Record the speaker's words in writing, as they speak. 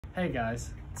Hey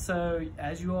guys, so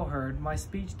as you all heard, my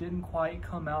speech didn't quite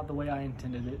come out the way I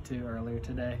intended it to earlier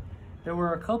today. There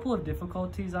were a couple of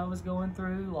difficulties I was going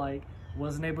through, like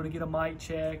wasn't able to get a mic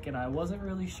check and I wasn't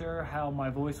really sure how my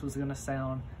voice was going to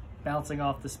sound bouncing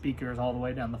off the speakers all the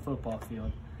way down the football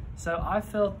field. So I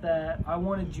felt that I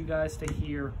wanted you guys to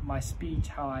hear my speech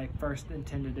how I first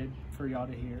intended it for y'all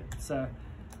to hear it. So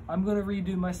I'm going to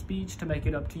redo my speech to make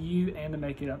it up to you and to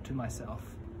make it up to myself.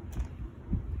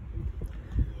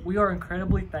 We are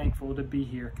incredibly thankful to be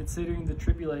here considering the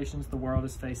tribulations the world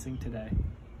is facing today.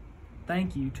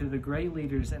 Thank you to the great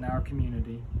leaders in our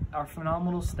community, our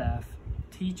phenomenal staff,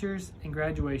 teachers, and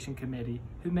graduation committee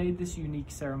who made this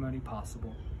unique ceremony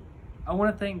possible. I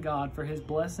want to thank God for His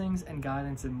blessings and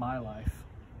guidance in my life.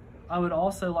 I would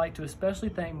also like to especially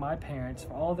thank my parents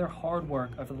for all their hard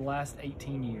work over the last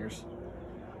 18 years.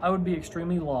 I would be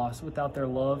extremely lost without their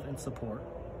love and support.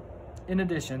 In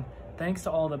addition, thanks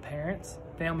to all the parents,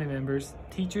 family members,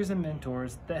 teachers, and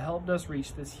mentors that helped us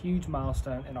reach this huge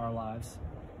milestone in our lives.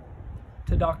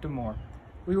 To Dr. Moore,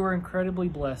 we were incredibly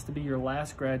blessed to be your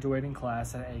last graduating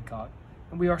class at ACOC,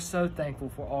 and we are so thankful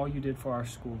for all you did for our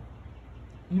school.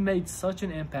 You made such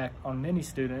an impact on many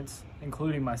students,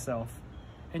 including myself,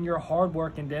 and your hard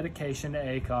work and dedication to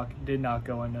ACOC did not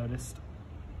go unnoticed.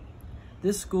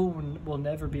 This school will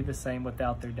never be the same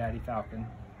without their Daddy Falcon.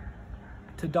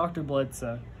 To Dr.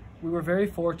 Bledsoe, we were very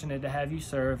fortunate to have you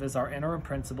serve as our interim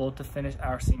principal to finish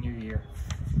our senior year.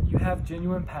 You have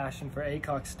genuine passion for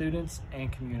ACOC students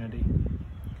and community.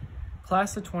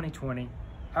 Class of 2020,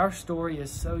 our story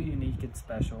is so unique and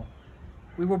special.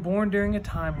 We were born during a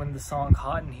time when the song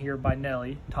Hot in Here by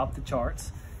Nelly topped the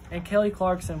charts, and Kelly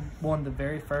Clarkson won the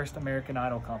very first American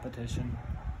Idol competition.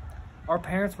 Our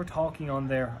parents were talking on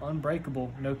their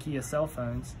unbreakable Nokia cell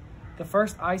phones. The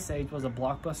first Ice Age was a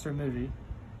blockbuster movie,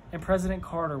 and President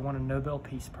Carter won a Nobel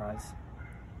Peace Prize.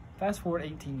 Fast forward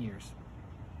 18 years.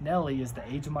 Nelly is the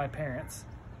age of my parents.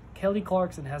 Kelly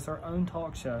Clarkson has her own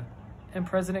talk show, and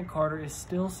President Carter is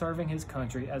still serving his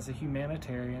country as a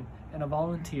humanitarian and a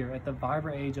volunteer at the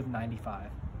vibrant age of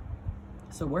 95.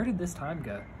 So where did this time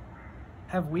go?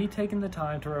 Have we taken the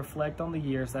time to reflect on the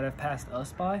years that have passed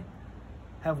us by?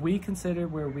 Have we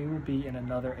considered where we will be in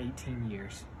another 18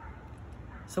 years?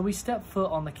 So we stepped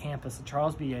foot on the campus of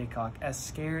Charles B. Aycock as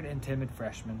scared and timid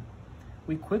freshmen.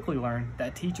 We quickly learned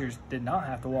that teachers did not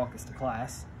have to walk us to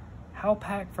class, how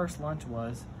packed first lunch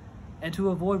was, and to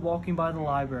avoid walking by the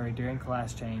library during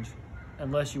class change,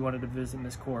 unless you wanted to visit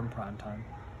Miss Core in prime time.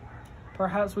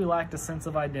 Perhaps we lacked a sense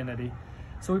of identity,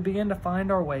 so we began to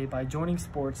find our way by joining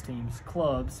sports teams,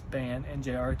 clubs, band, and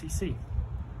JROTC.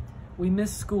 We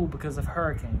missed school because of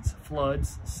hurricanes,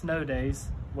 floods, snow days,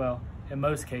 well, in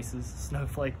most cases,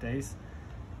 snowflake days.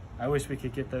 I wish we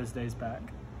could get those days back.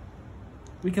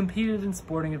 We competed in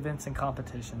sporting events and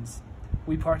competitions.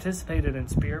 We participated in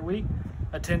Spirit Week,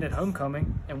 attended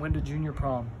homecoming, and went to junior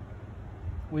prom.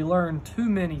 We learned too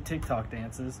many TikTok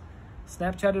dances,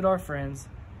 Snapchatted our friends,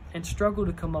 and struggled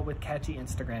to come up with catchy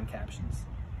Instagram captions.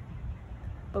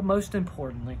 But most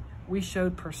importantly, we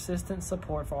showed persistent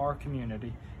support for our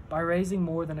community by raising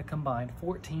more than a combined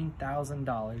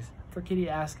 $14,000 for Kitty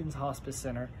Askins Hospice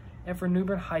Center and for New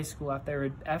Bern High School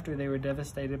after they were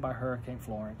devastated by Hurricane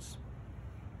Florence.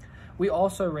 We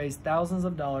also raised thousands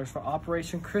of dollars for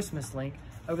Operation Christmas Link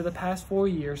over the past 4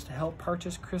 years to help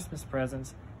purchase Christmas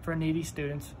presents for needy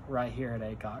students right here at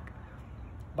ACOC.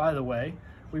 By the way,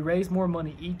 we raised more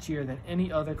money each year than any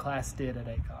other class did at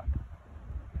ACOC.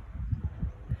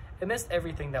 Amidst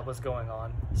everything that was going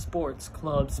on, sports,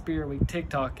 clubs, Spirit Week,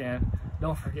 TikTok, and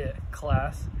don't forget,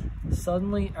 class,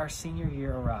 suddenly our senior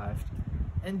year arrived.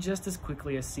 And just as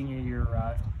quickly as senior year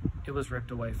arrived, it was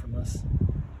ripped away from us.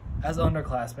 As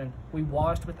underclassmen, we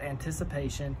watched with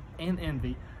anticipation and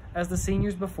envy as the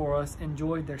seniors before us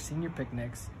enjoyed their senior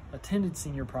picnics, attended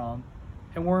senior prom,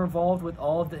 and were involved with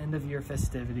all of the end-of-year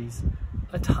festivities,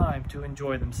 a time to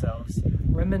enjoy themselves,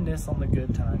 reminisce on the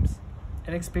good times,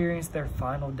 and experience their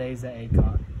final days at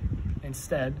ACOC.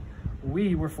 Instead,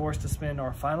 we were forced to spend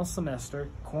our final semester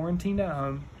quarantined at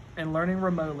home and learning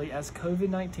remotely as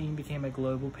COVID-19 became a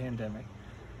global pandemic.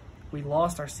 We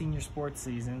lost our senior sports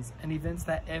seasons and events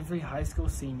that every high school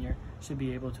senior should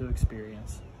be able to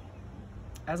experience.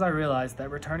 As I realized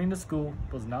that returning to school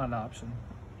was not an option,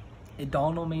 it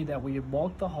dawned on me that we had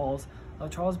walked the halls of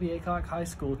Charles B. Aycock High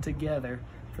School together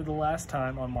for the last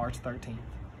time on March 13th.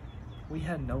 We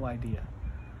had no idea.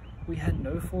 We had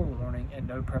no forewarning and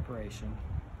no preparation.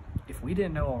 If we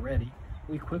didn't know already,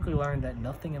 we quickly learned that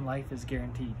nothing in life is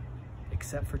guaranteed,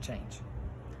 except for change.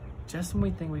 Just when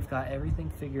we think we've got everything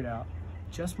figured out,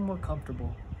 just when we're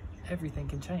comfortable, everything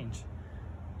can change.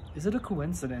 Is it a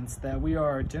coincidence that we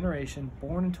are a generation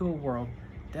born into a world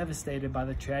devastated by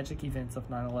the tragic events of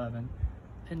 9/11,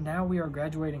 and now we are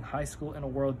graduating high school in a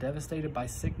world devastated by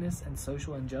sickness and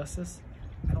social injustice?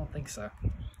 I don't think so.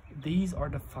 These are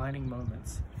defining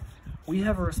moments. We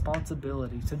have a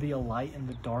responsibility to be a light in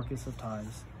the darkest of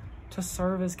times, to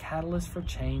serve as catalysts for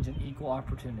change and equal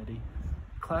opportunity.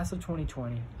 Class of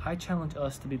 2020, I challenge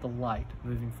us to be the light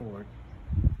moving forward.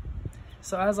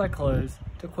 So as I close,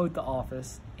 to quote The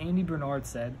Office, Andy Bernard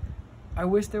said, "I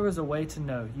wish there was a way to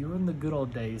know you were in the good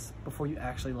old days before you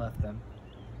actually left them."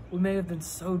 We may have been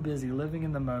so busy living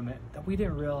in the moment that we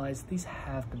didn't realize these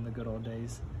have been the good old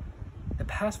days. The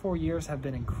past 4 years have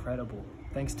been incredible,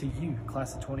 thanks to you,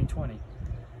 Class of 2020.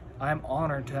 I am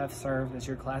honored to have served as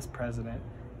your class president,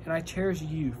 and I cherish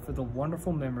you for the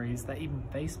wonderful memories that even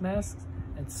face masks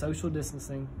and social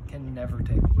distancing can never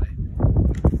take away.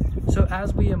 So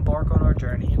as we embark on our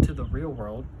journey into the real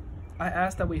world, I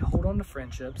ask that we hold on to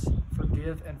friendships,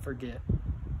 forgive and forget,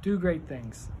 do great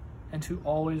things, and to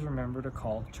always remember to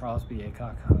call Charles B.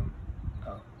 Aycock home.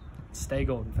 Oh, stay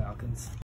golden, Falcons.